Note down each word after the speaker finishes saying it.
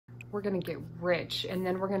we're gonna get rich, and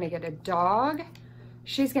then we're gonna get a dog.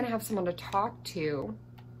 She's gonna have someone to talk to.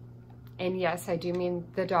 And yes, I do mean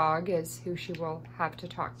the dog is who she will have to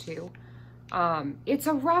talk to. It's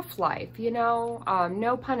a rough life, you know,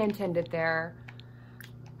 no pun intended there,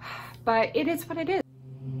 but it is what it is.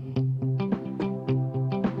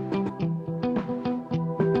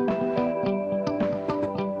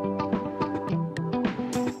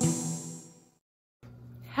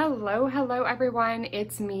 Hello everyone,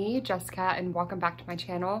 it's me, Jessica, and welcome back to my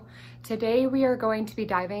channel. Today we are going to be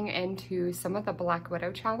diving into some of the Black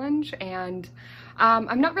Widow challenge, and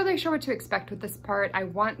I'm not really sure what to expect with this part. I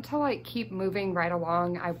want to like keep moving right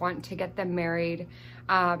along. I want to get them married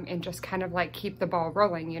and just kind of like keep the ball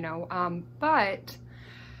rolling, you know. But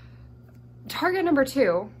target number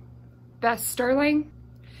 2, Bess Sterling,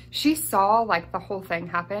 she saw like the whole thing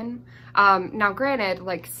happen. Now granted,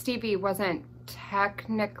 like Stevie wasn't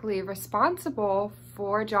technically responsible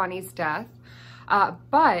for Johnny's death,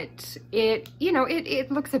 but it, you know, it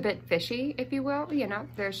looks a bit fishy, if you will. You know,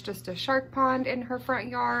 there's just a shark pond in her front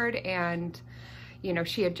yard, and you know,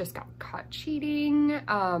 she had just got caught cheating,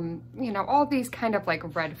 you know, all these kind of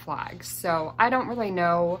like red flags. So I don't really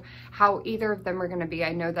know how either of them are going to be.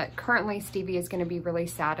 I know that currently Stevie is going to be really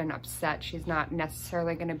sad and upset. She's not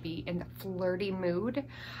necessarily going to be in the flirty mood,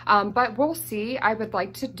 but we'll see. I would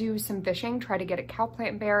like to do some fishing, try to get a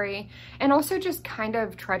cowplant berry, and also just kind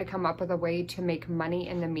of try to come up with a way to make money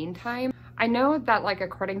in the meantime. I know that like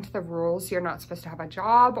according to the rules, you're not supposed to have a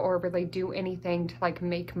job or really do anything to like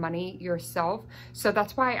make money yourself. So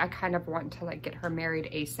that's why I kind of want to like get her married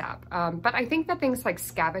ASAP. But I think that things like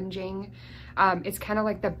scavenging, it's kind of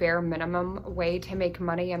like the bare minimum way to make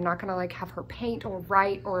money. I'm not gonna like have her paint or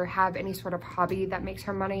write or have any sort of hobby that makes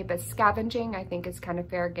her money, but scavenging I think is kind of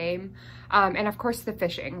fair game. And of course the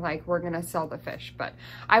fishing, like we're gonna sell the fish. But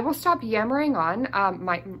I will stop yammering on.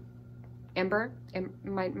 Ember,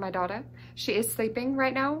 my daughter, she is sleeping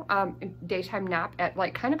right now, daytime nap at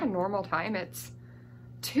like kind of a normal time. It's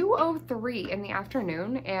 2:03 in the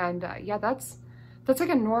afternoon, and yeah, that's like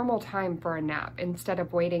a normal time for a nap instead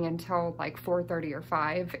of waiting until like 4:30 or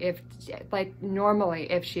 5. If like normally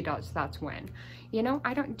if she does, that's when, you know,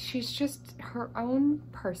 she's just her own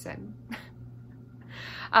person.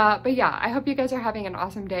 But yeah, I hope you guys are having an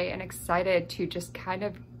awesome day and excited to just kind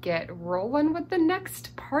of get rolling with the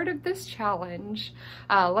next part of this challenge.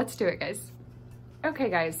 Let's do it, guys. Okay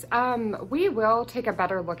guys, we will take a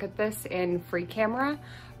better look at this in free camera,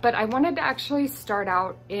 but I wanted to actually start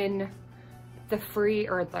out in the free,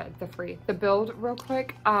 or the build real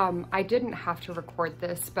quick. I didn't have to record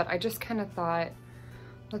this, but I just kind of thought,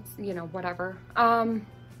 let's, you know, whatever. Oh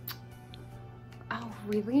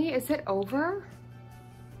really? Is it over?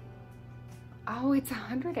 Oh, it's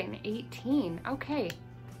 118. Okay.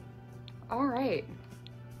 All right.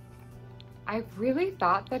 I really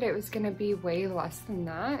thought that it was going to be way less than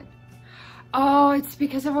that. Oh, it's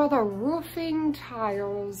because of all the roofing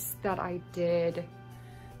tiles that I did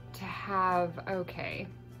to have. Okay.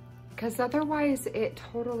 Because otherwise it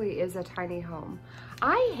totally is a tiny home.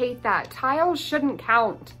 I hate that. Tiles shouldn't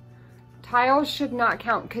count. Tiles should not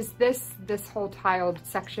count, because this whole tiled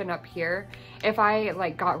section up here, if I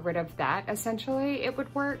like got rid of that, essentially it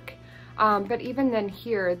would work. But even then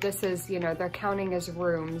here, this is, you know, they're counting as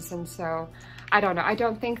rooms, and so I don't know. I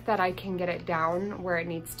don't think that I can get it down where it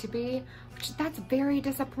needs to be, which that's very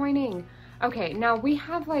disappointing. Okay, now we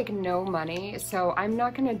have like no money, so I'm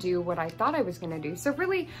not gonna do what I thought I was gonna do. So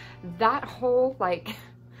really that whole like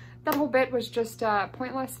that whole bit was just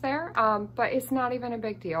pointless there, but it's not even a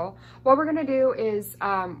big deal. What we're gonna do is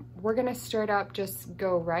we're gonna straight up just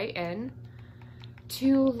go right in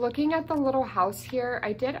to looking at the little house here.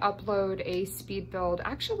 I did upload a speed build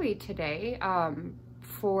actually today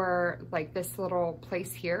for like this little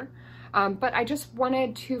place here, but I just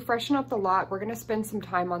wanted to freshen up the lot. We're gonna spend some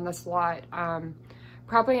time on this lot,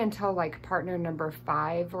 probably until like partner number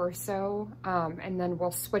 5 or so, and then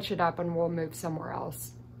we'll switch it up and we'll move somewhere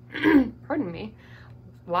else. Pardon me,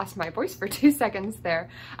 lost my voice for 2 seconds there.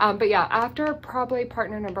 But yeah, after probably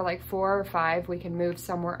partner number like 4 or 5, we can move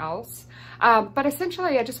somewhere else. But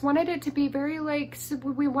essentially I just wanted it to be very like,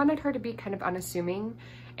 we wanted her to be kind of unassuming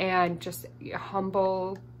and just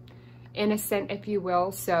humble, innocent, if you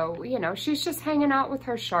will. So, you know, she's just hanging out with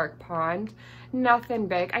her shark pond, nothing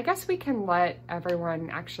big. I guess we can let everyone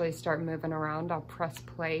actually start moving around. I'll press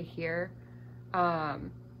play here.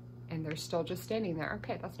 And they're still just standing there.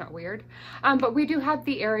 Okay, that's not weird. But we do have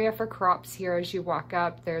the area for crops here as you walk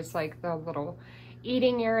up. There's like the little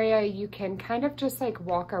eating area. You can kind of just like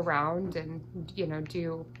walk around and, you know,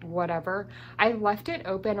 do whatever. I left it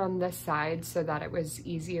open on this side so that it was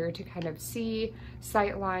easier to kind of see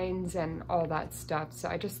sight lines and all that stuff. So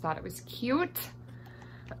I just thought it was cute.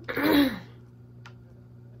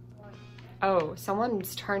 Oh,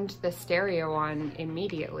 someone's turned the stereo on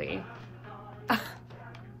immediately.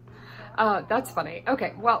 That's funny.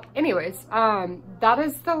 Okay, well, anyways, that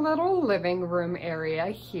is the little living room area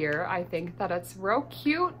here. I think that it's real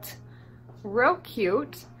cute. Real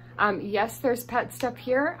cute. Yes, there's pet stuff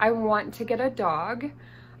here. I want to get a dog,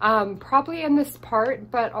 probably in this part,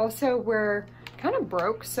 but also we're kind of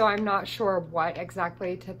broke, so I'm not sure what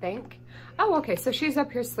exactly to think. Oh, okay, so she's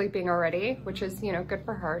up here sleeping already, which is, you know, good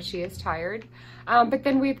for her. She is tired. But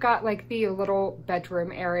then we've got like the little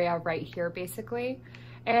bedroom area right here, basically.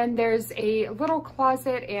 And there's a little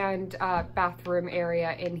closet and bathroom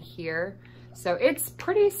area in here. So it's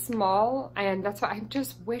pretty small, and that's why I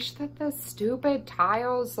just wish that the stupid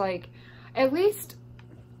tiles, like, at least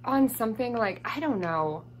on something like, I don't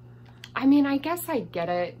know. I mean, I guess I get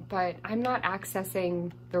it, but I'm not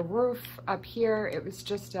accessing the roof up here. It was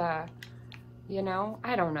just you know,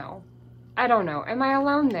 I don't know. I don't know. Am I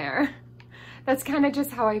alone there? That's kind of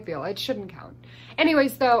just how I feel. It shouldn't count.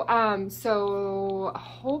 Anyways, though, so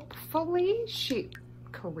hopefully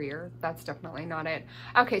career, that's definitely not it.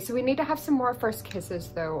 Okay, so we need to have some more first kisses,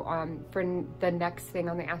 though, for the next thing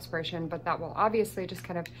on the aspiration, but that will obviously just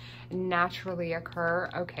kind of naturally occur.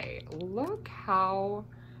 Okay, look how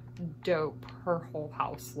dope her whole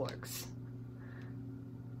house looks.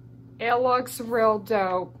 It looks real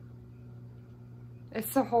dope.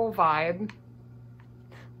 It's the whole vibe.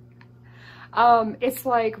 It's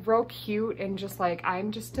like real cute and just like,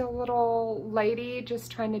 I'm just a little lady just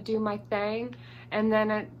trying to do my thing. And then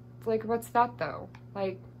it's like, what's that though?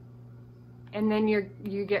 Like, and then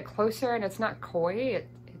you get closer and it's not koi,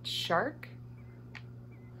 it's shark.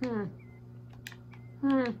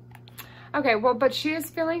 Okay, well, but she is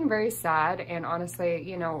feeling very sad, and honestly,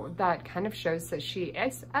 you know, that kind of shows that she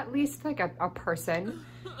is at least like a person.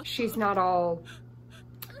 She's not all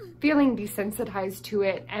feeling desensitized to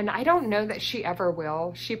it, and I don't know that she ever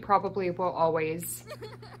will. She probably will always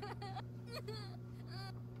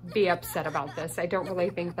be upset about this. I don't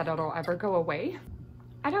really think that it'll ever go away.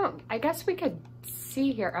 I guess we could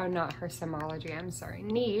see here, oh, not her simology, I'm sorry,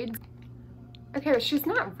 needs. Okay, she's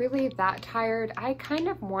not really that tired. I kind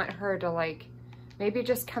of want her to like, maybe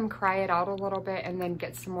just come cry it out a little bit and then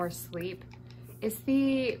get some more sleep. Is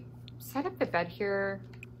the side of the bed here,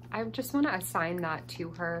 I just want to assign that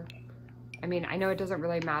to her. I mean, I know it doesn't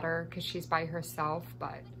really matter because she's by herself,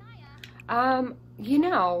 but, you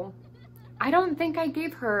know, I don't think I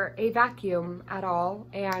gave her a vacuum at all,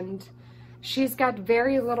 and she's got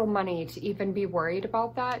very little money to even be worried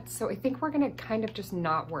about that, so I think we're gonna kind of just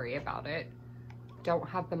not worry about it. Don't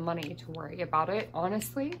have the money to worry about it,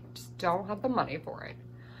 honestly, just don't have the money for it.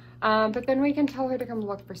 But then we can tell her to come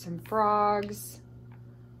look for some frogs.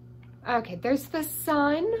 Okay, there's the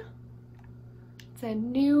sun. It's a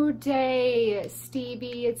new day,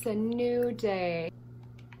 Stevie, it's a new day.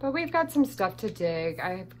 But we've got some stuff to dig.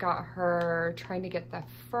 I've got her trying to get the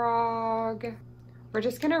frog. We're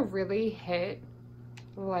just gonna really hit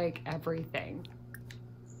like everything.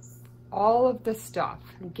 All of the stuff.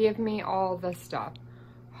 Give me all the stuff.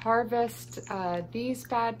 Harvest these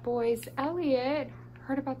bad boys. Elliot,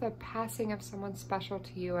 heard about the passing of someone special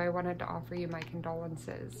to you. I wanted to offer you my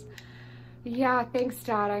condolences. Yeah, thanks,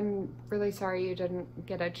 Dad. I'm really sorry you didn't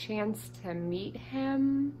get a chance to meet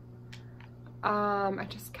him. I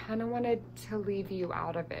just kind of wanted to leave you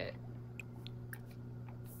out of it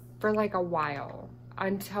for like a while,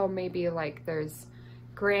 until maybe like there's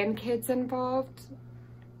grandkids involved,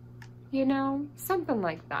 you know, something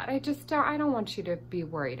like that. I don't want you to be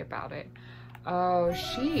worried about it. Oh,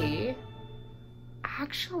 she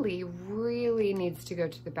actually really needs to go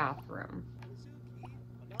to the bathroom.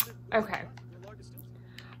 Okay.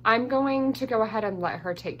 I'm going to go ahead and let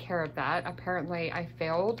her take care of that. Apparently I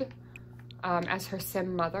failed as her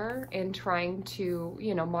sim mother in trying to,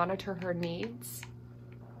 you know, monitor her needs.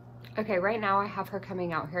 Okay, right now I have her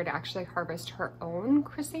coming out here to actually harvest her own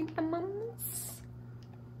chrysanthemums.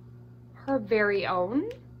 Her very own.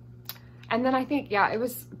 And then I think, yeah, it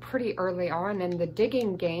was pretty early on in the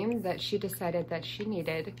digging game that she decided that she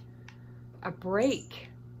needed a break.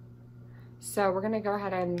 So we're gonna go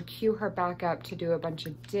ahead and cue her back up to do a bunch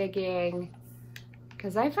of digging,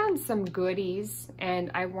 because I found some goodies and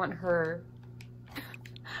I want her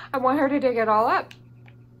to dig it all up.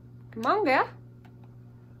 Come on, girl.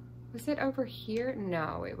 Was it over here?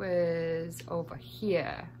 No, it was over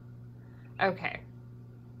here. Okay.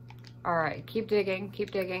 All right, keep digging, keep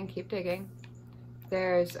digging, keep digging.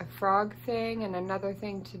 There's a frog thing and another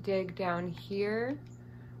thing to dig down here.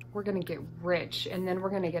 We're gonna get rich, and then we're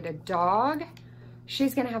gonna get a dog.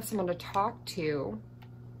 She's gonna have someone to talk to.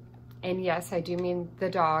 And yes, I do mean the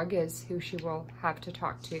dog is who she will have to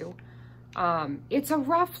talk to. It's a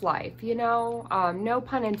rough life, you know, no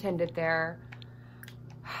pun intended there.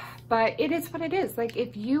 But it is what it is. Like,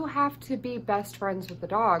 if you have to be best friends with the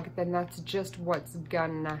dog, then that's just what's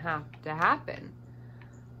gonna have to happen.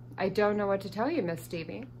 I don't know what to tell you, Miss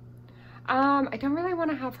Stevie. I don't really want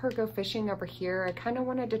to have her go fishing over here. I kind of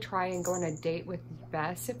wanted to try and go on a date with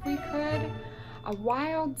Bess if we could. A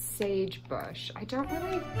wild sage bush. I don't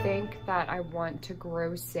really think that I want to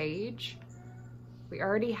grow sage. We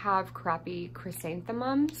already have crappy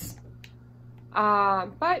chrysanthemums.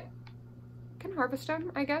 But can harvest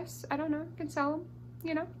them, I guess. I don't know, can sell them,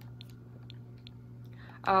 you know.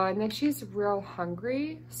 And then she's real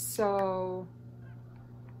hungry, so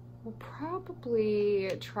we'll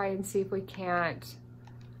probably try and see if we can't,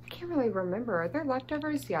 I can't really remember. Are there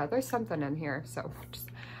leftovers? Yeah, there's something in here, so just,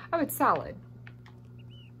 oh, it's salad.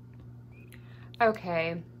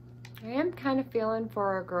 Okay, I am kind of feeling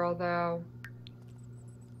for our girl though.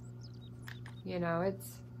 You know,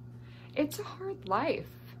 it's a hard life.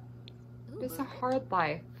 It's a hard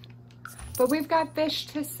life. But we've got fish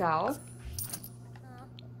to sell.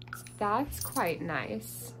 That's quite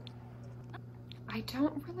nice. I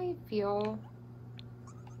don't really feel,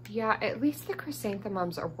 yeah, at least the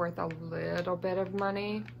chrysanthemums are worth a little bit of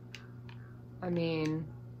money. I mean,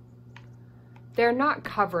 they're not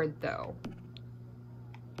covered though.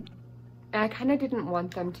 And I kind of didn't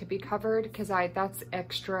want them to be covered because that's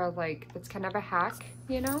extra, like, that's kind of a hack,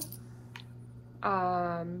 you know?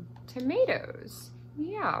 Tomatoes.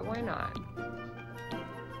 Yeah, why not?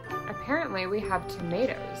 Apparently we have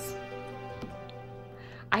tomatoes.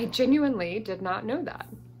 I genuinely did not know that.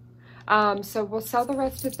 So we'll sell the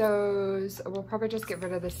rest of those. We'll probably just get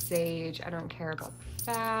rid of the sage. I don't care about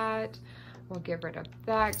that. We'll get rid of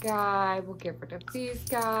that guy. We'll get rid of these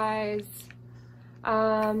guys.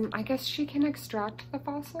 I guess she can extract the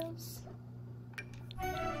fossils.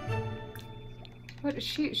 What,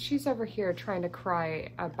 she's over here trying to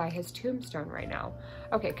cry by his tombstone right now.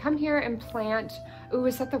 Okay, come here and plant. Ooh,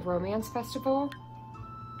 is that the romance festival?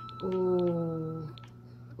 Ooh.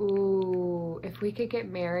 Ooh, if we could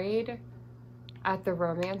get married at the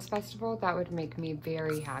romance festival, that would make me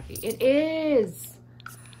very happy. It is!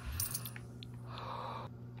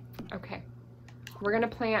 Okay. We're gonna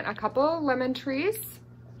plant a couple lemon trees.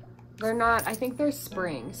 They're not, I think they're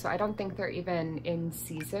spring, so I don't think they're even in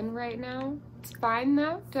season right now. It's fine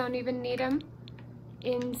though, don't even need them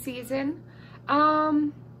in season.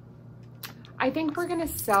 I think we're gonna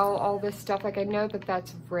sell all this stuff. Like, I know that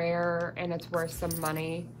that's rare and it's worth some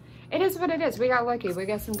money. It is what it is. We got lucky, we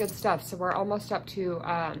got some good stuff. So we're almost up to,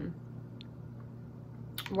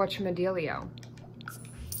 whatchamadealio.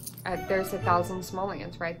 There's 1,000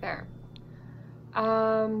 simoleons right there.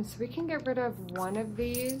 So we can get rid of one of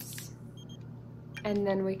these and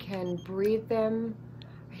then we can breed them.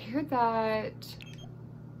 I hear that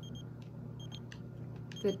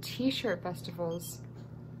the t-shirt festivals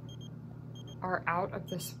are out of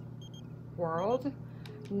this world.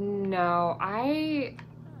 No, I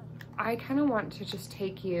kind of want to just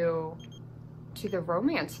take you to the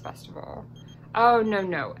romance festival. Oh, no,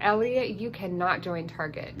 no. Elliot, you cannot join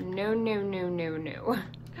Target. No, no, no, no, no.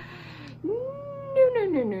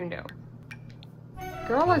 No.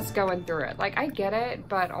 Girl is going through it. Like, I get it,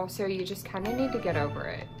 but also you just kind of need to get over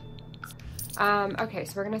it. Okay,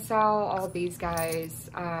 so we're gonna sell all these guys.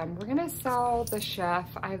 We're gonna sell the chef.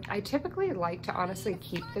 I typically like to honestly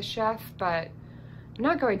keep the chef, but I'm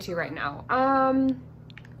not going to right now.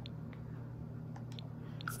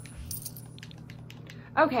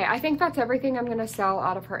 Okay, I think that's everything I'm gonna sell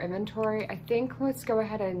out of her inventory. I think let's go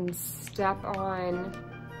ahead and step on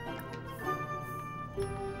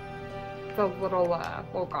the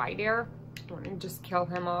little guy there and just kill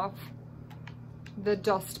him off. The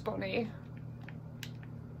dust bunny.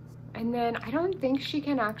 And then I don't think she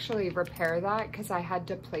can actually repair that because I had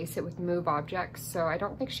to place it with move objects, so I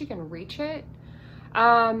don't think she can reach it.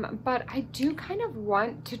 But I do kind of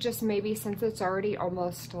want to just maybe, since it's already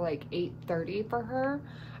almost like 8:30 for her,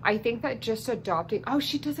 I think that just adopting, oh,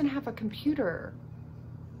 she doesn't have a computer.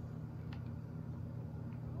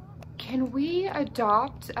 Can we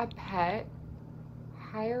adopt a pet?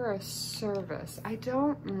 Hire a service. I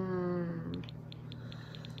don't,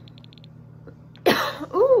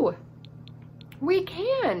 Ooh, we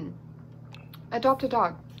can adopt a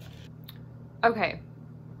dog. Okay.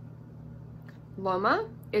 Loma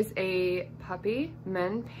is a puppy,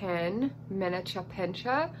 min pin, miniature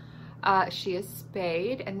pinscher. She is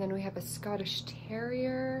spayed. And then we have a Scottish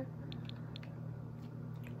Terrier.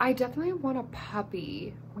 I definitely want a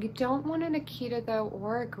puppy. We don't want an Akita though,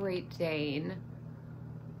 or a Great Dane.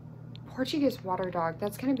 Portuguese water dog,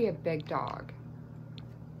 that's gonna be a big dog.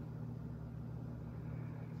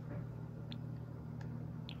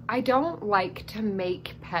 I don't like to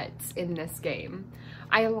make pets in this game.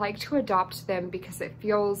 I like to adopt them because it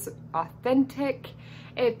feels authentic.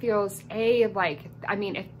 It feels I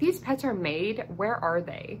mean, if these pets are made, where are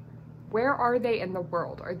they? Where are they in the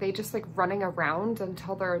world? Are they just like running around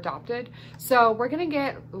until they're adopted? So we're gonna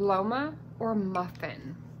get Loma or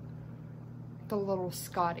Muffin, the little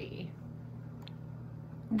Scotty.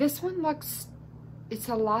 This one looks, it's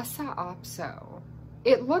a Lhasa Apso.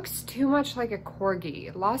 It looks too much like a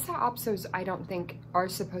corgi. Lhasa Apsos I don't think are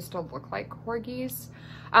supposed to look like corgis.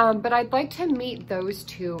 But I'd like to meet those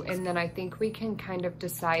two, and then I think we can kind of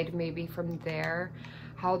decide maybe from there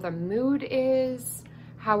how the mood is,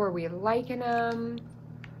 how are we liking them.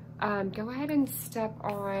 Go ahead and step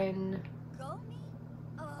on.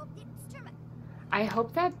 I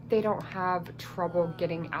hope that they don't have trouble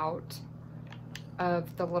getting out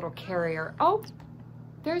of the little carrier. Oh,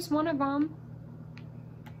 there's one of them.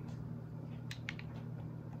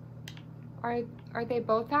 Are they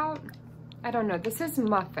both out? I don't know. This is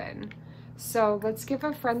Muffin. So let's give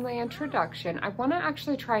a friendly introduction. I want to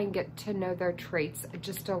actually try and get to know their traits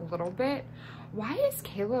just a little bit. Why is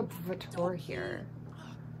Caleb Vitor here?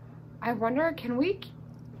 I wonder, can we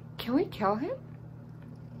kill him?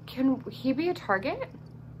 Can he be a target?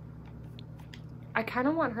 I kind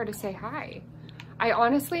of want her to say hi. I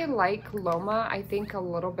honestly like Loma, I think, a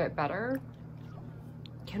little bit better.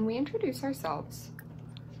 Can we introduce ourselves?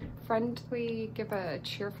 Friendly, give a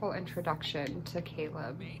cheerful introduction to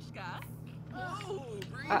Caleb.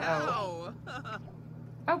 Uh-oh.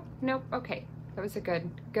 Oh, nope, okay. That was a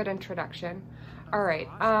good introduction. All right,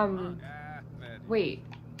 wait.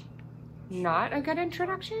 Not a good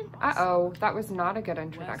introduction? Uh-oh, that was not a good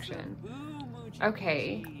introduction.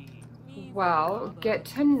 Okay, well, get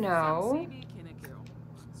to know,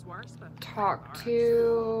 talk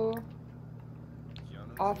to,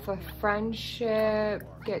 offer friendship,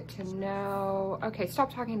 get to know. Okay,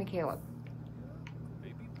 stop talking to Caleb.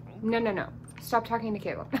 No. Stop talking to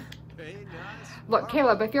Caleb. Look,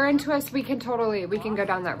 Caleb, if you're into us, we can go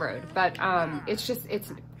down that road. But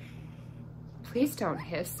it's, please don't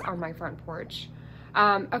hiss on my front porch.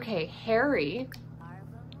 Okay, Harry.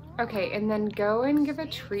 Okay, and then go and give a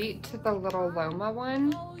treat to the little Loma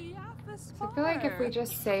one. So I feel like if we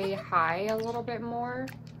just say hi a little bit more.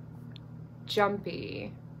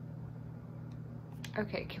 Jumpy.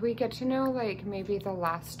 Okay, can we get to know like maybe the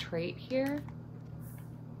last trait here?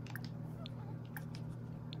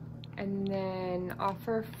 And then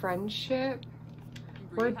offer friendship.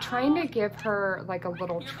 We're trying to give her like a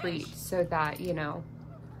little treat so that, you know,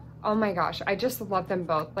 oh my gosh, I just love them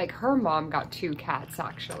both. Like her mom got 2 cats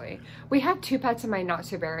actually. We have 2 pets in my not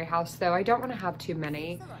so very house though. I don't want to have too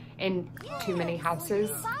many in too many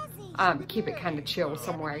houses. Keep it kind of chill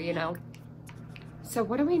somewhere, you know. So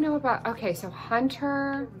what do we know about, okay, so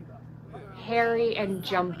Hunter, Harry, and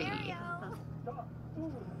Jumpy.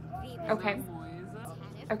 Okay.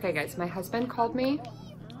 Okay guys, my husband called me.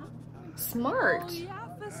 Smart.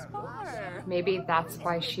 Maybe that's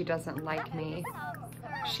why she doesn't like me.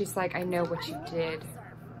 She's like, I know what you did.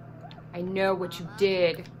 I know what you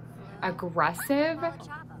did. Aggressive.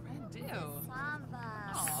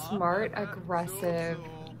 Smart, aggressive.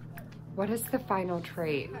 What is the final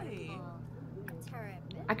trait?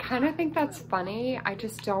 I kind of think that's funny. I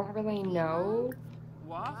just don't really know.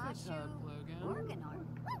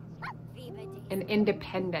 And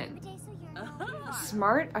independent.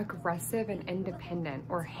 Smart, aggressive, and independent.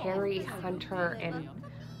 Or Harry, Hunter, and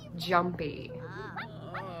Jumpy.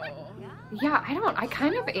 Yeah, I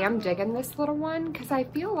kind of am digging this little one because I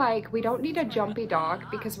feel like we don't need a jumpy dog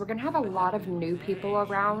because we're gonna have a lot of new people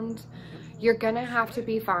around. You're gonna have to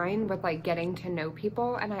be fine with like getting to know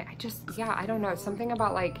people, and I just, yeah, I don't know, something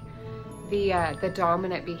about like the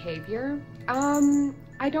dominant behavior.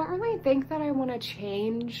 I don't really think that I want to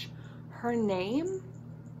change her name.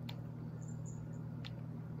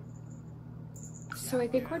 So I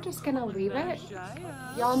think we're just gonna leave it.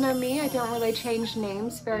 Y'all know me, I don't really change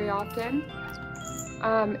names very often.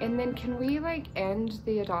 And then can we like end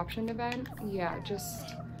the adoption event? Yeah,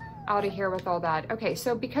 just out of here with all that. Okay,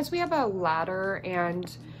 so because we have a ladder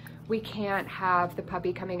and we can't have the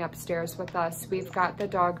puppy coming upstairs with us. We've got the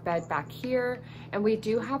dog bed back here, and we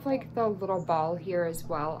do have like the little ball here as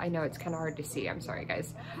well. I know it's kind of hard to see, I'm sorry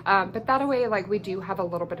guys. But that way, like, we do have a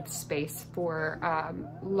little bit of space for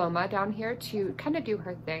Loma down here to kind of do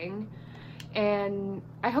her thing. And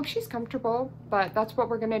I hope she's comfortable, but that's what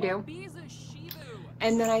we're gonna do.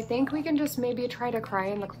 And then I think we can just maybe try to cry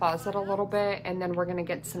in the closet a little bit, and then we're gonna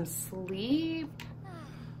get some sleep,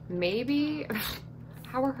 maybe.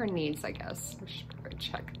 How are her needs, I guess? We should probably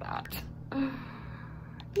check that.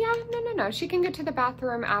 Yeah, no. She can get to the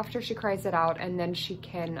bathroom after she cries it out, and then she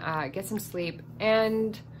can get some sleep.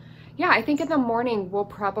 And yeah, I think in the morning we'll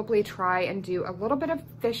probably try and do a little bit of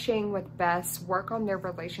fishing with Bess, work on their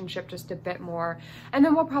relationship just a bit more. And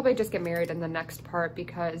then we'll probably just get married in the next part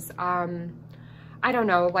because, I don't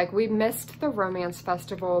know, like, we missed the romance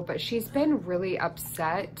festival, but she's been really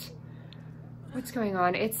upset. What's going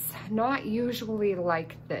on? It's not usually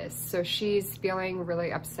like this. So she's feeling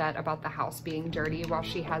really upset about the house being dirty while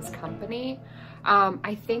she has company.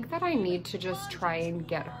 I think that I need to just try and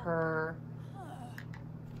get her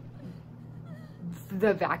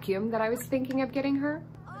the vacuum that I was thinking of getting her.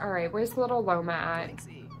 All right, where's little Loma at?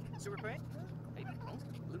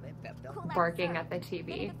 Barking at the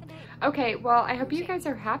TV. Okay, well, I hope you guys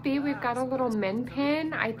are happy. We've got a little min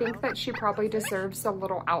pin. I think that she probably deserves a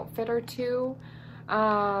little outfit or two.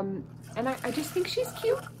 And I just think she's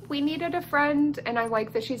cute. We needed a friend, and I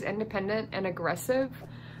like that she's independent and aggressive,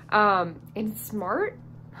 and smart.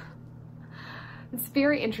 It's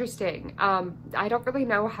very interesting. I don't really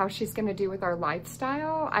know how she's gonna do with our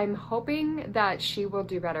lifestyle. I'm hoping that she will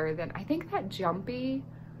do better than, I think that Jumpy,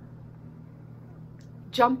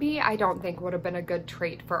 I don't think would have been a good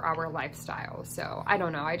trait for our lifestyle. So I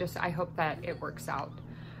don't know. I hope that it works out.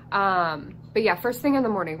 But yeah, first thing in the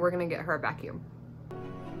morning, we're gonna get her a vacuum.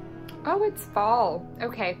 Oh, it's fall.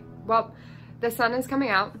 Okay, well, the sun is coming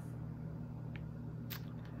out.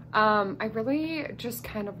 I really just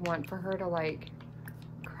kind of want for her to like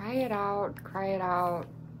cry it out.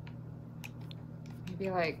 Maybe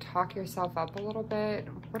like talk yourself up a little bit.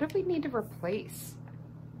 What do we need to replace?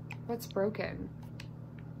 What's broken?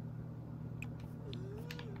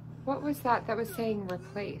 What was that was saying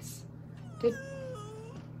replace? Did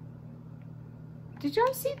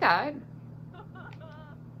y'all see that?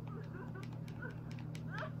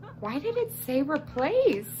 Why did it say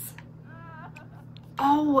replace?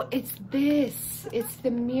 Oh, it's this. It's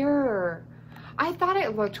the mirror. I thought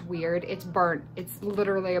it looked weird. It's burnt. It's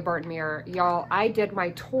literally a burnt mirror. Y'all, I did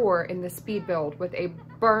my tour in the speed build with a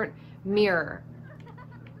burnt mirror.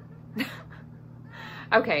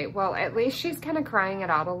 Okay, well, at least she's kind of crying it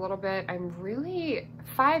out a little bit. I'm really,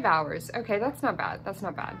 5 hours. Okay, that's not bad. That's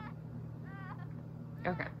not bad.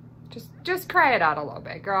 Okay, just cry it out a little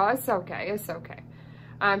bit, girl. It's okay. It's okay.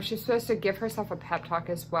 She's supposed to give herself a pep talk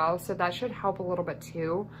as well, so that should help a little bit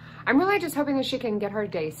too. I'm really just hoping that she can get her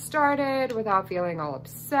day started without feeling all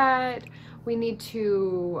upset. We need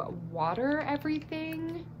to water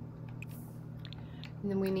everything.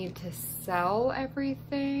 And then we need to sell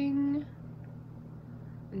everything.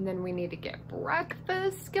 And then we need to get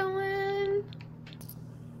breakfast going.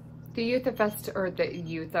 The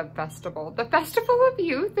Festival of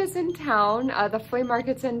Youth is in town. The flea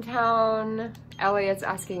market's in town. Elliot's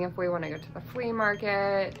asking if we want to go to the flea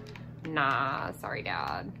market. Nah, sorry,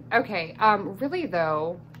 Dad. Okay, really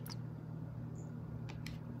though,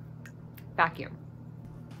 vacuum.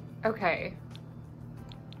 Okay.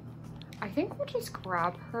 I think we'll just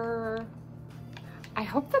grab her. I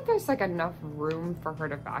hope that there's like enough room for her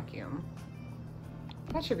to vacuum.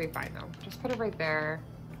 That should be fine though. Just put it right there.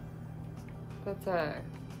 That's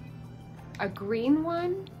a green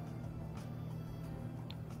one.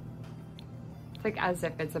 It's like as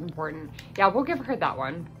if it's important. Yeah, we'll give her that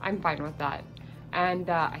one. I'm fine with that. And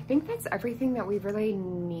I think that's everything that we really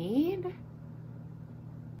need.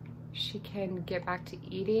 She can get back to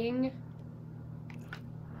eating.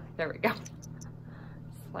 There we go. It's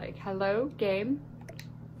like, hello, game.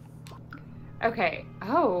 Okay.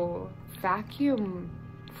 Oh, vacuum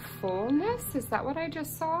fullness? Is that what I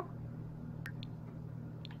just saw?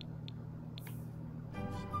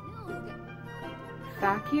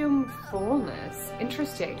 Vacuum fullness.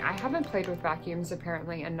 Interesting. I haven't played with vacuums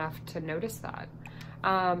apparently enough to notice that.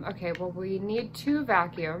 Okay, well, we need to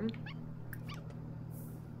vacuum.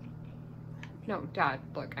 No, Dad,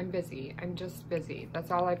 look, I'm busy. I'm just busy.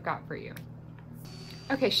 That's all I've got for you.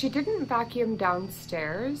 Okay, she didn't vacuum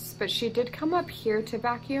downstairs, but she did come up here to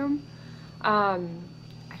vacuum. I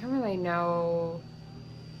don't really know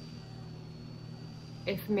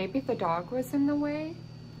if maybe the dog was in the way.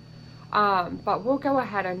 But we'll go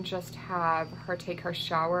ahead and just have her take her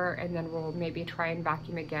shower, and then we'll maybe try and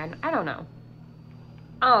vacuum again. I don't know.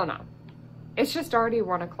 It's just already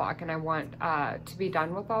 1 o'clock and I want to be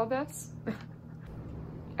done with all this.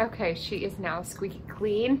 Okay, she is now squeaky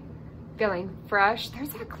clean, feeling fresh. There's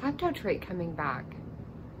that klepto trait coming back.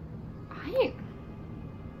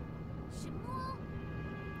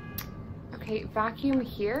 Okay, vacuum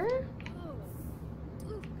here.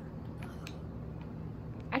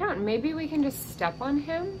 I don't, maybe we can just step on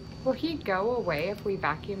him. Will he go away if we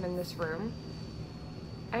vacuum in this room?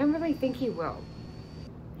 I don't really think he will.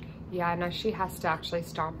 Yeah, no, she has to actually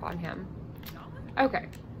stomp on him. Okay.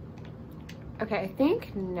 Okay, I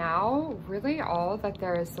think now really all that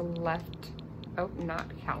there is left, oh, not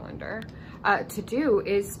calendar, to do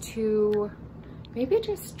is to maybe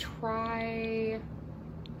just try...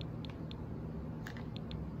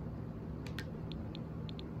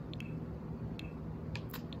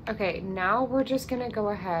 Okay, now we're just gonna go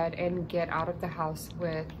ahead and get out of the house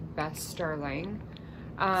with Bess Sterling.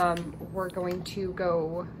 We're going to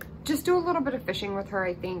go just do a little bit of fishing with her,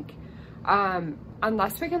 I think.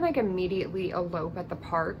 Unless we can like immediately elope at the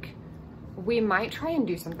park, we might try and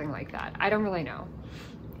do something like that. I don't really know.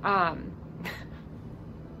 I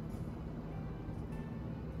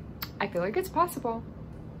feel like it's possible.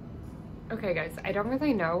 Okay guys, I don't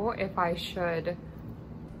really know if I should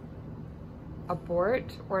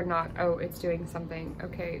abort or not. Oh, it's doing something.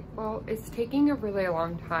 Okay, well, it's taking a really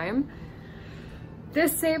long time.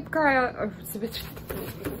 This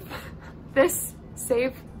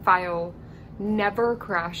save file never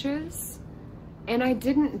crashes, and I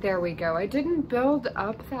didn't, there we go, I didn't build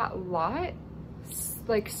up that lot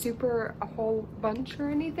like super a whole bunch or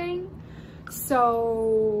anything,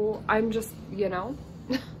 so I'm just, you know,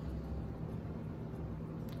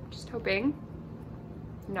 just hoping.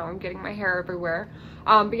 No, I'm getting my hair everywhere.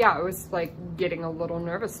 But yeah, I was like getting a little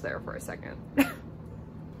nervous there for a second.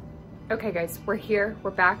 Okay guys, we're here,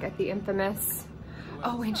 we're back at the infamous,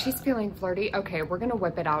 oh, and she's feeling flirty. Okay, we're gonna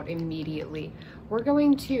whip it out immediately. We're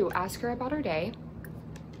going to ask her about her day.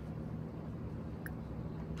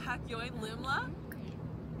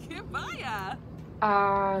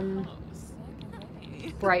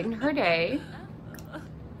 Brighten her day.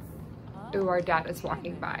 Ooh, our dad is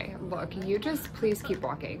walking by. Look, you just please keep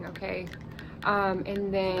walking, okay?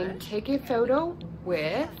 And then take a photo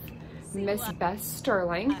with Miss Bess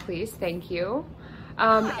Sterling, please, thank you.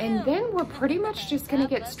 And then we're pretty much just gonna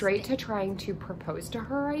get straight to trying to propose to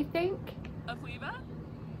her, I think.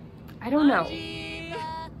 I don't know.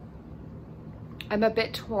 I'm a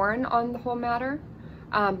bit torn on the whole matter,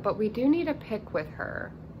 but we do need a pic with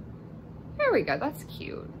her. There we go, that's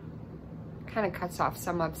cute. Kind of cuts off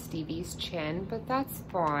some of Stevie's chin, but that's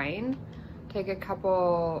fine. Take a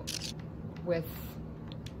couple with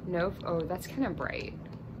no, oh, that's kind of bright.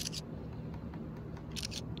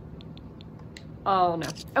 Oh no.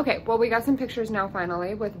 Okay, well, we got some pictures now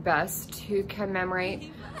finally with Bess to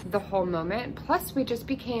commemorate the whole moment. Plus, we just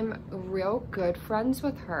became real good friends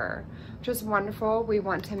with her, which is wonderful. We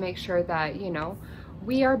want to make sure that, you know,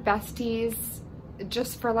 we are besties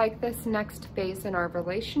just for like this next phase in our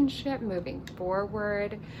relationship moving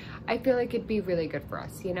forward. I feel like it'd be really good for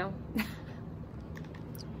us, you know?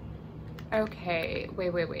 Okay,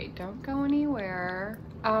 wait, don't go anywhere.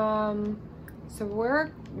 So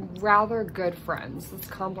we're rather good friends. Let's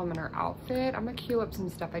compliment her outfit. I'm gonna queue up some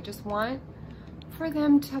stuff. I just want for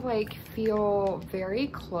them to like feel very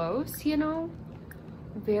close, you know?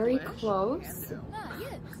 Very close.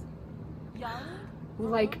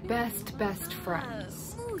 Like best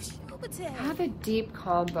friends. Have a deep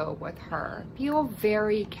combo with her. Feel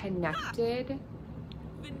very connected.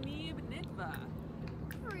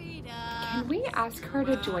 Can we ask her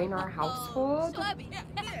to join our household?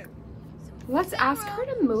 Let's ask her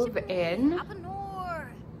to move in.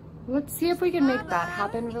 Let's see if we can make that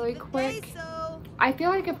happen really quick. I feel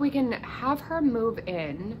like if we can have her move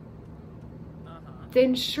in,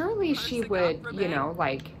 then surely she would, you know,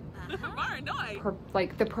 like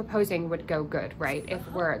the proposing would go good, right? If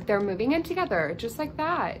they're moving in together, just like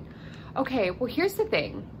that. Okay, well, here's the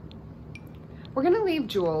thing. We're gonna leave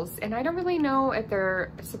Jules, and I don't really know if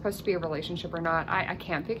they're supposed to be a relationship or not. I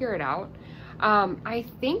can't figure it out. I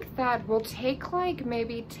think that we'll take like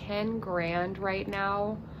maybe 10 grand right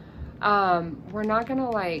now. We're not gonna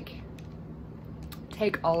like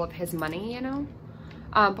take all of his money, you know?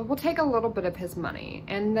 But we'll take a little bit of his money,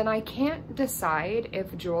 and then I can't decide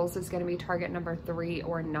if Jules is going to be target number 3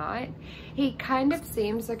 or not. He kind of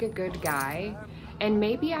seems like a good guy, and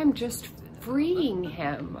maybe I'm just freeing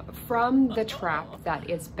him from the trap that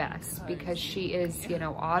is Bess, because she is, you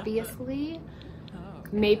know, obviously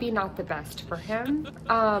maybe not the best for him.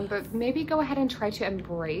 But maybe go ahead and try to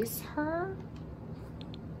embrace her.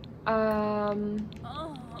 Try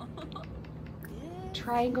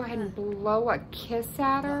and go ahead and blow a kiss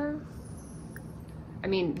at her. I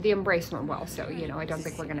mean, the embrace went well, so, you know, I don't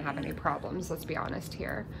think we're gonna have any problems, let's be honest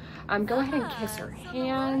here. Go ahead and kiss her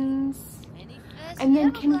hands. And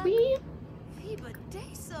then can we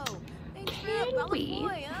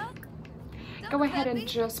go ahead and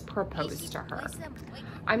just propose to her?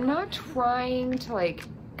 I'm not trying to like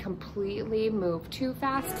completely move too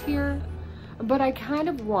fast here, but I kind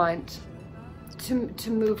of want to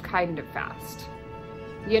move kind of fast.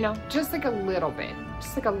 You know, just like a little bit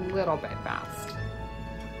fast.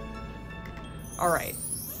 All right,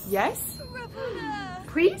 yes?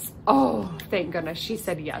 Please? Oh, thank goodness, she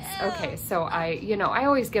said yes. Okay, so I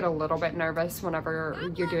always get a little bit nervous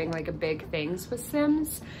whenever you're doing like a big things with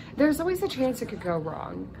Sims. There's always a chance it could go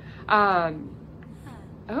wrong.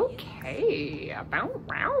 Okay,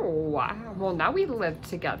 wow. Well, now we live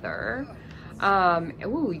together.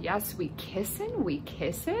 Oh, yes, we kissing?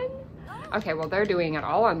 Okay, well, they're doing it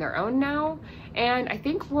all on their own now. And I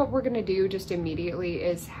think what we're gonna do just immediately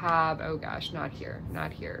is have, oh gosh, not here,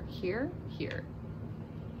 here.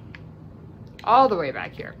 All the way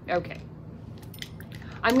back here, okay.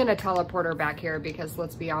 I'm gonna teleport her back here because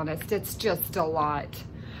let's be honest, it's just a lot.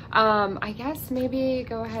 I guess maybe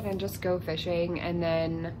go ahead and just go fishing and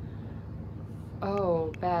then,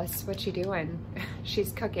 oh, Bess, what you doing?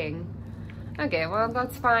 She's cooking. Okay, well,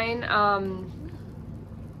 that's fine.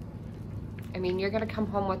 I mean, you're gonna come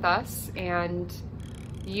home with us and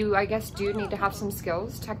you, I guess, do need to have some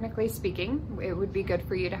skills, technically speaking. It would be good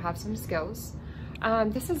for you to have some skills.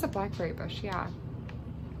 This is a blackberry bush, yeah.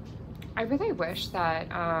 I really wish that,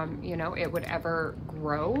 you know, it would ever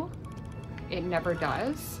grow. It never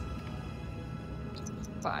does.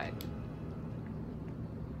 But,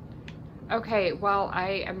 okay, well,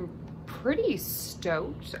 I am pretty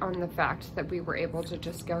stoked on the fact that we were able to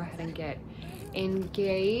just go ahead and get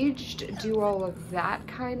engaged, do all of that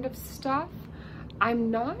kind of stuff. I'm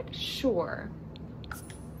not sure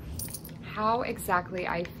how exactly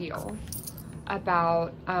I feel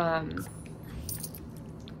about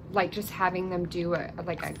like just having them do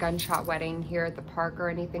like a gunshot wedding here at the park or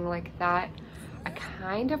anything like that. I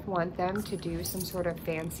kind of want them to do some sort of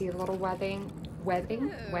fancy little wedding. Is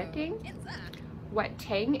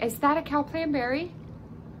that a cow planberry?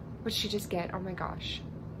 What'd she just get? Oh my gosh.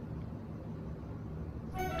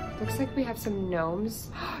 Looks like we have some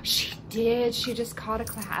gnomes. She did. She just caught a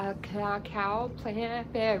cow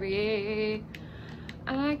planberry.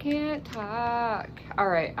 I can't talk. All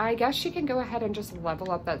right, I guess she can go ahead and just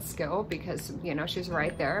level up that skill because, you know, she's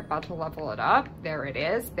right there about to level it up. There it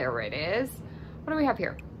is. There it is. What do we have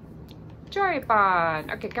here? Joy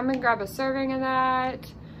Bond. Okay, come and grab a serving of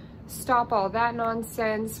that. Stop all that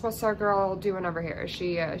nonsense. What's our girl doing over here?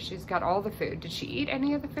 She's got all the food. Did she eat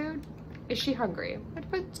any of the food? Is she hungry?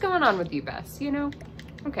 What's going on with you, Bess? You know?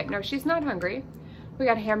 Okay, no, she's not hungry. We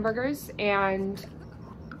got hamburgers and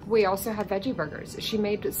we also have veggie burgers. She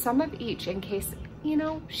made some of each in case, you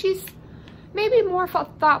know, she's maybe more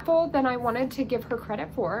thoughtful than I wanted to give her credit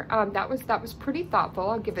for. That was pretty thoughtful.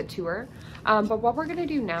 I'll give it to her. But what we're gonna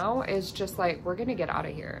do now is just like, we're gonna get out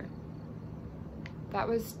of here. That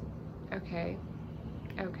was, okay.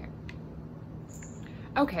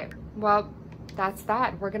 Okay, well, that's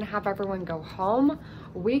that. We're gonna have everyone go home.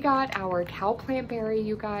 We got our cow planberry,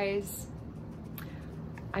 you guys.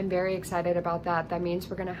 I'm very excited about that. That means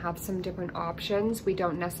we're gonna have some different options. We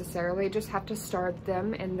don't necessarily just have to starve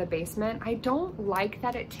them in the basement. I don't like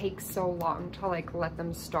that it takes so long to like let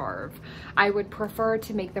them starve. I would prefer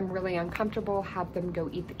to make them really uncomfortable, have them go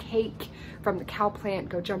eat the cake from the cow plant,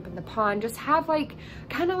 go jump in the pond, just have like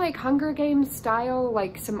kind of like Hunger Games style,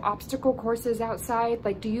 like some obstacle courses outside.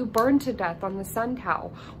 Like, do you burn to death on the sun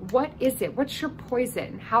towel? What is it? What's your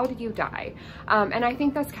poison? How do you die? And I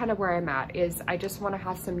think that's kind of where I'm at, is I just want to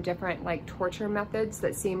have some different like torture methods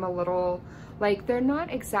that seem a little like they're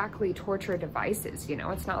not exactly torture devices, you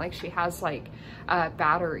know. It's not like she has like a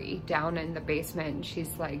battery down in the basement and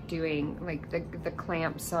she's like doing like the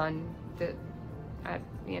clamps on the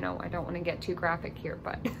you know, I don't want to get too graphic here,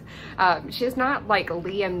 but she's not like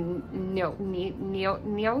Liam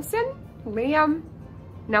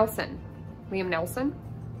Nelson.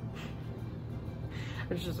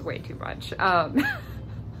 It's just way too much.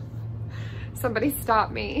 Somebody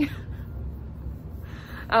stop me.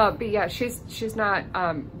 But yeah, she's not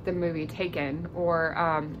the movie Taken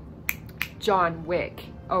or John Wick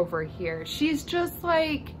over here. She's just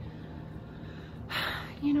like,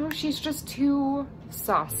 you know, she's just too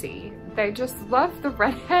saucy. They just love the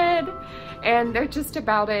redhead and they're just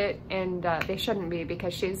about it, and they shouldn't be,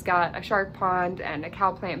 because she's got a shark pond and a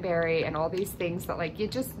cow plant berry and all these things that like you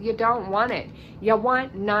don't want it. You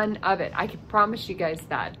want none of it. I can promise you guys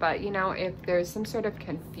that. But you know, if there's some sort of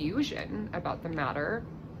confusion about the matter,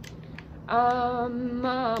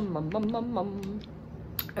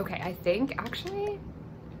 okay, I think actually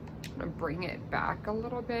I'm gonna bring it back a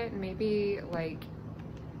little bit, maybe like,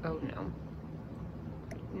 oh no.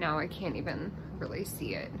 No, I can't even really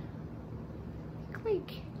see it.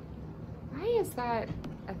 Like, why is that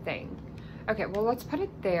a thing? Okay, well, let's put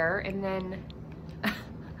it there, and then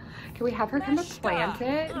can we have her kind of plant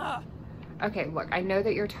it? Okay, look, I know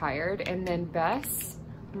that you're tired, and then Bess,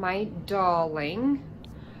 my darling,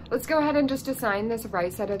 let's go ahead and just assign this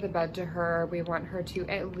right side of the bed to her. We want her to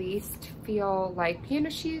at least feel like, you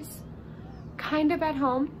know, she's kind of at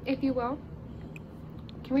home, if you will.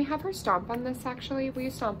 Can we have her stomp on this, actually? Will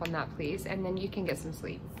you stomp on that, please? And then you can get some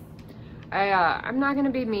sleep. I'm not gonna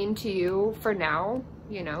be mean to you for now.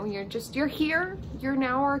 You know, you're here. You're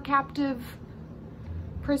now our captive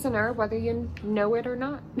prisoner, whether you know it or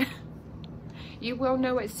not. You will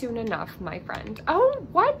know it soon enough, my friend. Oh,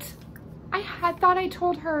 what? I thought I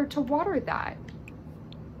told her to water that.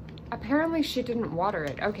 Apparently she didn't water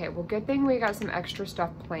it. Okay, well, good thing we got some extra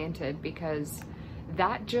stuff planted, because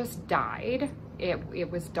that just died. It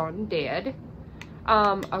was done dead.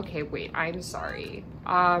 Okay, wait, I'm sorry.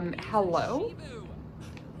 Hello?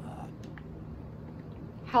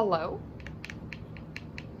 Hello?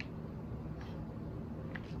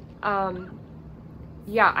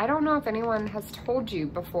 Yeah, I don't know if anyone has told you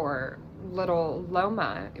before, little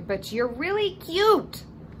Loma, but you're really cute.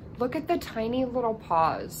 Look at the tiny little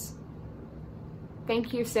paws.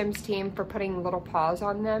 Thank you, Sims team, for putting little paws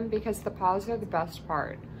on them, because the paws are the best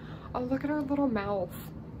part. Oh, look at her little mouth.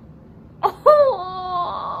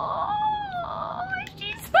 Oh,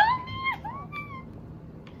 she's so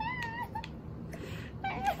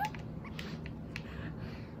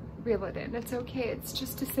Reel it in. It's okay. It's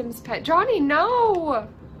just a Sims pet. Johnny, no!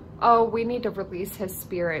 Oh, we need to release his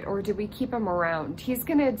spirit, or do we keep him around? He's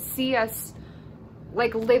gonna see us,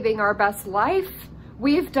 like, living our best life.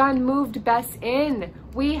 We've moved Bess in.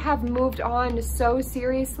 We have moved on so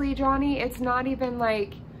seriously, Johnny. It's not even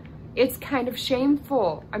like, it's kind of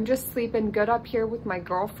shameful. I'm just sleeping good up here with my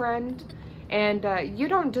girlfriend, and you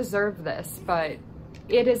don't deserve this, but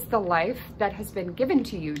it is the life that has been given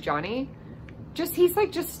to you, Johnny. He's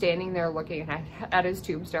like just standing there looking at his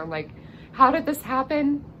tombstone like, how did this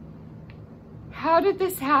happen? How did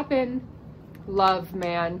this happen? Love,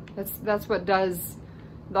 man. That's what does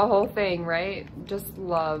the whole thing, right? Just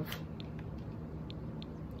love.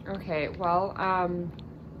 Okay, well,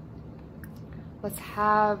 let's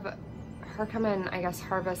have her come in, I guess,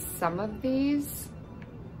 harvest some of these,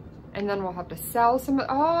 and then we'll have to sell some.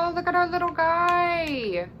 Oh, look at our little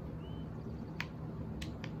guy.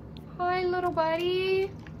 Hi, little buddy.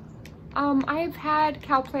 I've had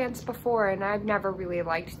cow plants before, and I've never really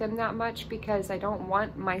liked them that much because I don't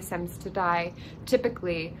want my Sims to die,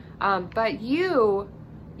 typically. But you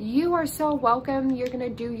are so welcome. You're gonna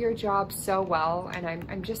do your job so well, and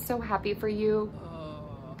I'm just so happy for you.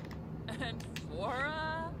 Oh, and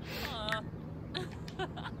Flora?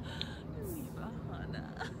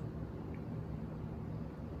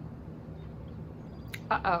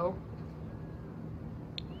 Uh-oh.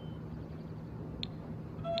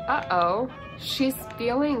 Uh-oh. She's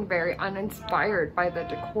feeling very uninspired by the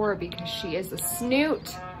decor because she is a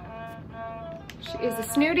snoot. She is a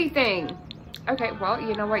snooty thing. Okay, well,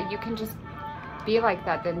 you know what? You can just be like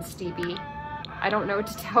that then, Stevie. I don't know what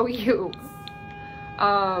to tell you.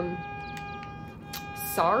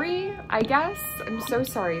 Sorry, I guess. I'm so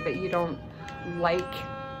sorry that you don't like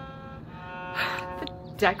the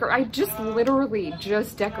decor. I just literally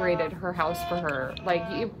just decorated her house for her. Like,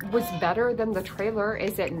 it was better than the trailer,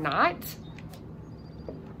 is it not?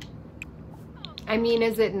 I mean,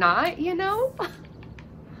 is it not, you know?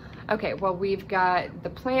 Okay, well, we've got the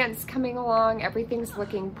plants coming along. Everything's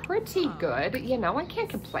looking pretty good. You know, I can't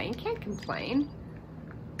complain, can't complain.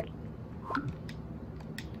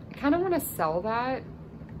 I kind of want to sell that.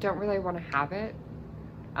 Don't really want to have it.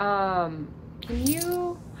 Can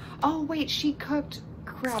you... Oh, wait, she cooked...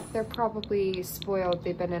 Crap, they're probably spoiled.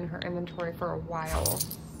 They've been in her inventory for a while.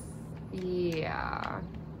 Yeah.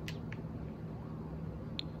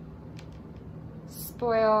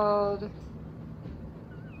 Spoiled.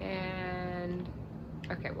 And...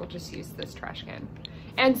 Okay, we'll just use this trash can.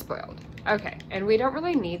 And spoiled. Okay, and we don't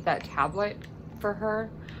really need that tablet for her.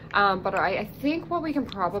 But I think what we can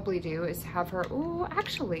probably do is have her... Ooh,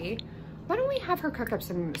 actually, Why don't we have her cook up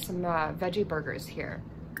some veggie burgers here?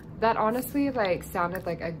 That honestly like sounded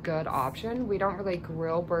like a good option. We don't really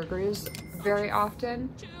grill burgers very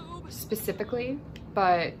often, specifically,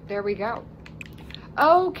 but there we go.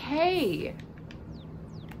 Okay.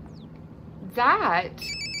 That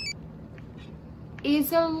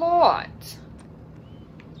is a lot.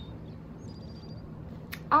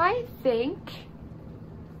 I think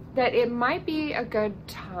that it might be a good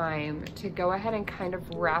time to go ahead and kind of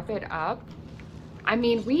wrap it up. I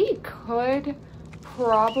mean, we could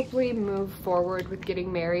probably move forward with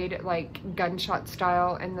getting married like gunshot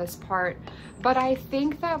style in this part, but I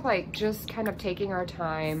think that like just kind of taking our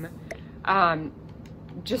time,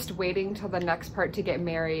 just waiting till the next part to get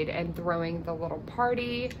married and throwing the little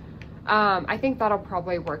party, I think that'll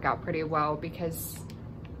probably work out pretty well because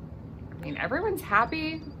I mean everyone's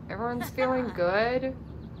happy, everyone's feeling good.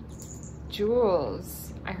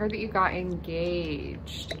 Jules, I heard that you got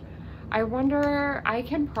engaged. I wonder, I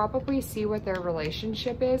can probably see what their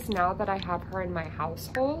relationship is now that I have her in my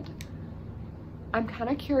household. I'm kind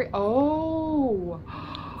of curious. Oh.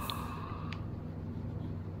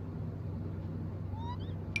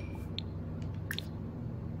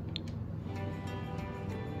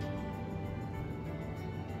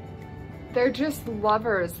 They're just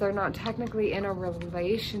lovers. They're not technically in a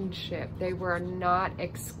relationship. They were not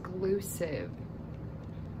exclusive.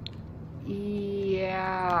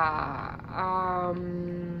 Yeah.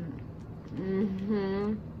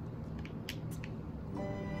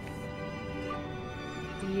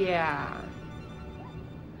 Yeah.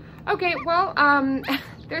 Okay, well,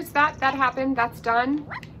 there's that happened. That's done.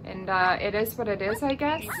 And it is what it is, I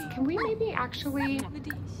guess. Can we maybe actually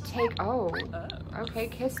take, oh, okay,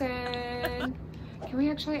 kissing. Can we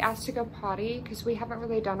actually ask to go potty? Because we haven't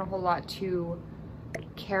really done a whole lot to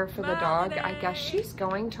care for the dog. I guess she's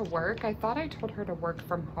going to work. I thought I told her to work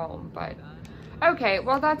from home, but okay,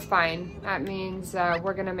 well, that's fine. That means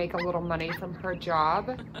we're gonna make a little money from her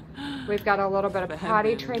job. We've got a little bit of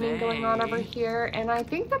potty training going on over here, and I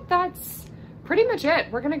think that that's pretty much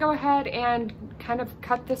it. We're gonna go ahead and kind of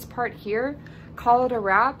cut this part here, call it a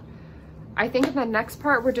wrap. I think in the next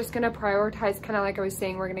part, we're just gonna prioritize, kind of like I was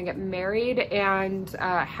saying, we're gonna get married and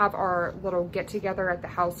have our little get together at the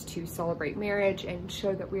house to celebrate marriage and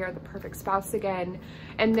show that we are the perfect spouse again.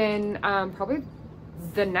 And then probably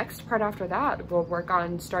the next part after that, we'll work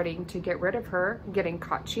on starting to get rid of her, getting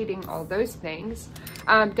caught cheating, all those things.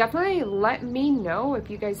 Definitely let me know if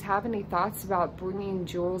you guys have any thoughts about bringing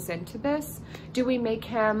Jules into this. Do we make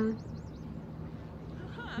him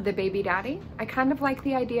the baby daddy? I kind of like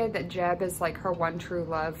the idea that Jeb is like her one true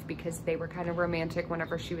love because they were kind of romantic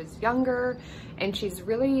whenever she was younger, and she's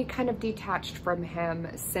really kind of detached from him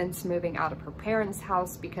since moving out of her parents'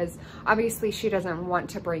 house because obviously she doesn't want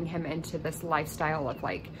to bring him into this lifestyle of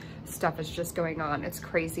like stuff is just going on. It's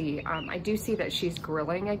crazy. I do see that she's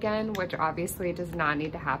grilling again, which obviously does not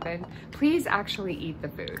need to happen. Please actually eat the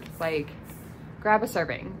food. Like, grab a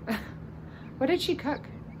serving. What did she cook?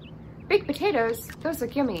 Baked potatoes, those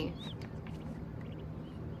look yummy.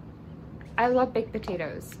 I love baked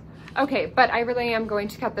potatoes. Okay, but I really am going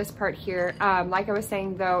to cut this part here. Like I was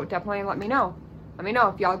saying though, definitely let me know. Let me know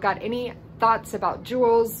if y'all got any thoughts about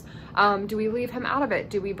Jules. Do we leave him out of it?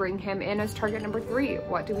 Do we bring him in as target number 3?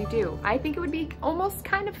 What do we do? I think it would be almost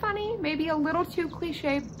kind of funny, maybe a little too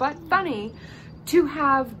cliche, but funny, to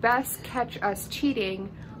have Bess catch us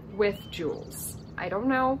cheating with Jules. I don't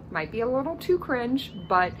know, might be a little too cringe,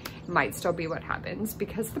 but might still be what happens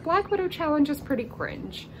because the Black Widow challenge is pretty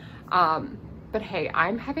cringe. But hey,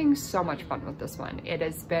 I'm having so much fun with this one. It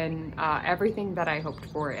has been everything that I hoped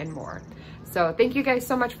for and more. So thank you guys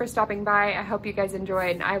so much for stopping by. I hope you guys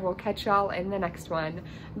enjoyed, and I will catch y'all in the next one.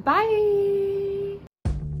 Bye!